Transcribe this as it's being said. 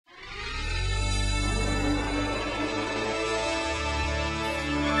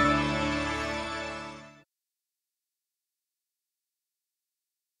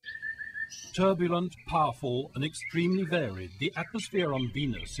Turbulent, powerful, and extremely varied, the atmosphere on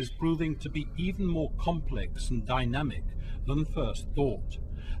Venus is proving to be even more complex and dynamic than first thought.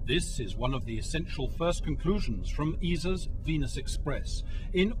 This is one of the essential first conclusions from ESA's Venus Express,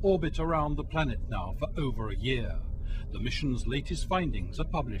 in orbit around the planet now for over a year. The mission's latest findings are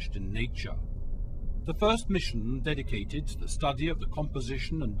published in Nature. The first mission dedicated to the study of the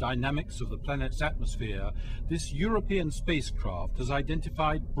composition and dynamics of the planet's atmosphere, this European spacecraft has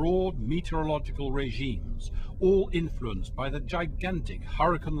identified broad meteorological regimes, all influenced by the gigantic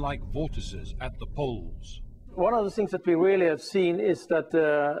hurricane-like vortices at the poles. One of the things that we really have seen is that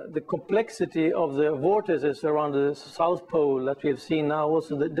the complexity of the vortices around the South Pole that we have seen now,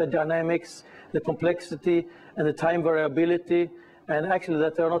 also the dynamics, the complexity and the time variability, and actually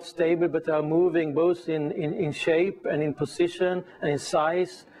that they are not stable, but they are moving both in shape and in position and in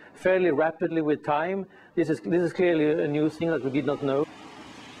size fairly rapidly with time. This is clearly a new thing that we did not know.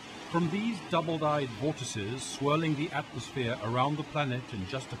 From these double-dyed vortices swirling the atmosphere around the planet in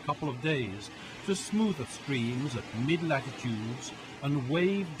just a couple of days, to smoother streams at mid-latitudes and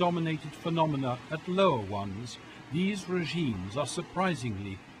wave-dominated phenomena at lower ones, these regimes are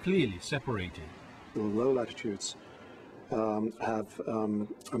surprisingly clearly separated. The low latitudes have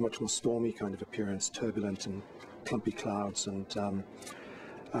a much more stormy kind of appearance, turbulent and clumpy clouds and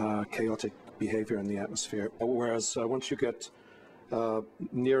chaotic behavior in the atmosphere. Whereas once you get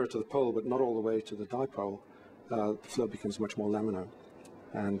nearer to the pole, but not all the way to the dipole, the flow becomes much more laminar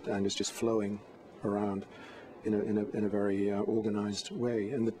and is just flowing around in a very organized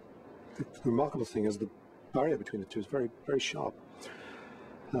way. And the remarkable thing is the barrier between the two is very, very sharp.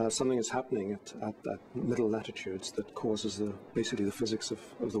 Something is happening at middle latitudes that causes basically the physics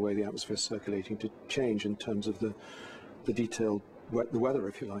of the way the atmosphere is circulating to change in terms of the detailed the weather,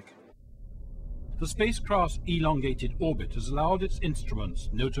 if you like. The spacecraft's elongated orbit has allowed its instruments,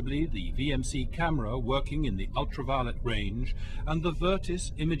 notably the VMC camera working in the ultraviolet range and the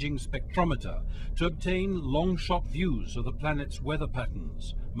VIRTIS imaging spectrometer, to obtain long-shot views of the planet's weather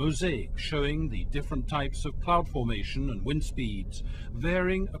patterns, mosaics showing the different types of cloud formation and wind speeds,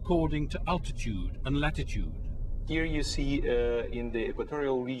 varying according to altitude and latitude. Here you see in the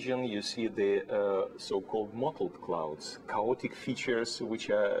equatorial region, you see the so-called mottled clouds, chaotic features which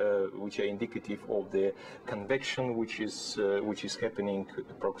are indicative of the convection which is happening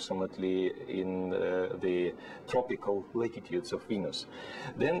approximately in the tropical latitudes of Venus.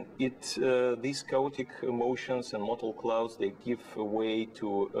 Then these chaotic motions and mottled clouds, they give way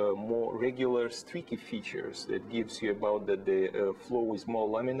to more regular streaky features that gives you about that the flow is more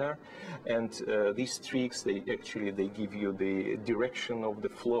laminar, and these streaks they give you the direction of the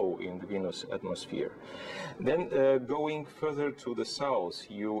flow in the Venus atmosphere. Then going further to the south,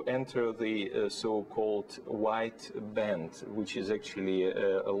 you enter the so-called white band, which is actually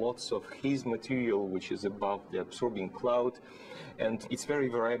lots of haze material which is above the absorbing cloud, and it's very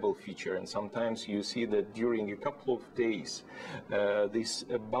variable feature, and sometimes you see that during a couple of days this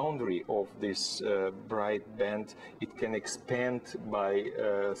boundary of this bright band, it can expand by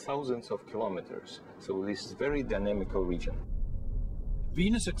thousands of kilometers. So this is very dynamical region.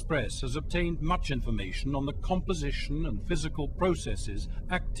 Venus Express has obtained much information on the composition and physical processes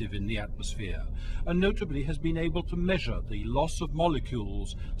active in the atmosphere, and notably has been able to measure the loss of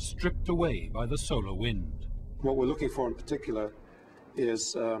molecules stripped away by the solar wind. What we're looking for in particular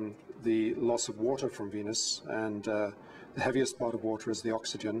is the loss of water from Venus, and the heaviest part of water is the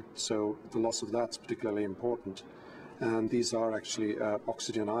oxygen, so the loss of that's particularly important. And these are actually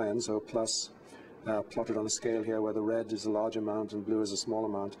oxygen ions, O+, plotted on a scale here where the red is a large amount and blue is a small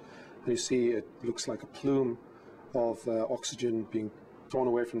amount. And you see it looks like a plume of oxygen being thrown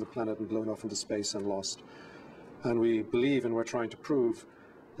away from the planet and blown off into space and lost. And we believe, and we're trying to prove,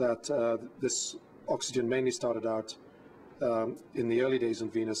 that this oxygen mainly started out in the early days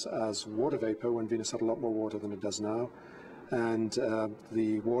on Venus as water vapor, when Venus had a lot more water than it does now. And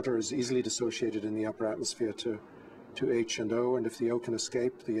the water is easily dissociated in the upper atmosphere to H and O, and if the O can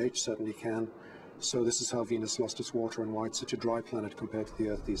escape, the H certainly can. So this is how Venus lost its water and why it's such a dry planet compared to the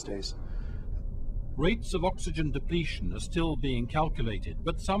Earth these days. Rates of oxygen depletion are still being calculated,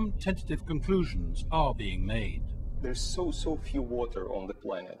 but some tentative conclusions are being made. There's so few water on the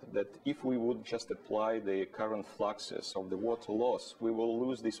planet that if we would just apply the current fluxes of the water loss, we will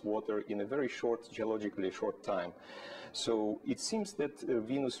lose this water in a very short, geologically short time. So it seems that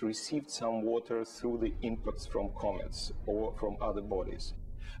Venus received some water through the impacts from comets or from other bodies.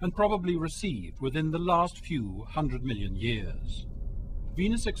 And probably received within the last few 100 million years.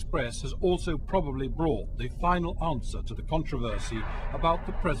 Venus Express has also probably brought the final answer to the controversy about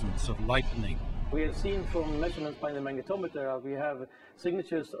the presence of lightning. We have seen from measurements by the magnetometer, we have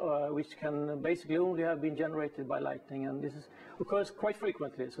signatures which can basically only have been generated by lightning, and this occurs quite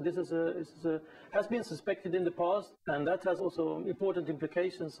frequently. So this has been suspected in the past, and that has also important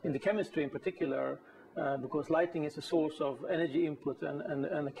implications in the chemistry in particular, because lightning is a source of energy input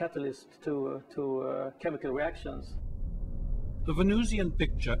and a catalyst to chemical reactions. The Venusian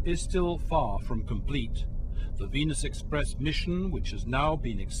picture is still far from complete. The Venus Express mission, which has now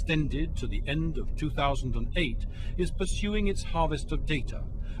been extended to the end of 2008, is pursuing its harvest of data,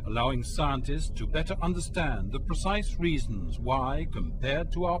 allowing scientists to better understand the precise reasons why,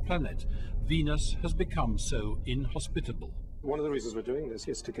 compared to our planet, Venus has become so inhospitable. One of the reasons we're doing this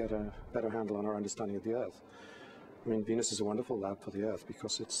is to get a better handle on our understanding of the Earth. I mean, Venus is a wonderful lab for the Earth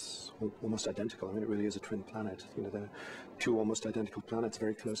because it's almost identical. I mean, it really is a twin planet. You know, they're two almost identical planets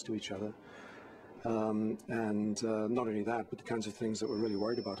very close to each other. Not only that, but the kinds of things that we're really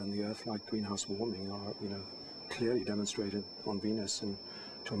worried about on the Earth, like greenhouse warming, are, you know, clearly demonstrated on Venus and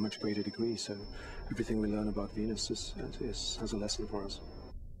to a much greater degree. So everything we learn about Venus has a lesson for us.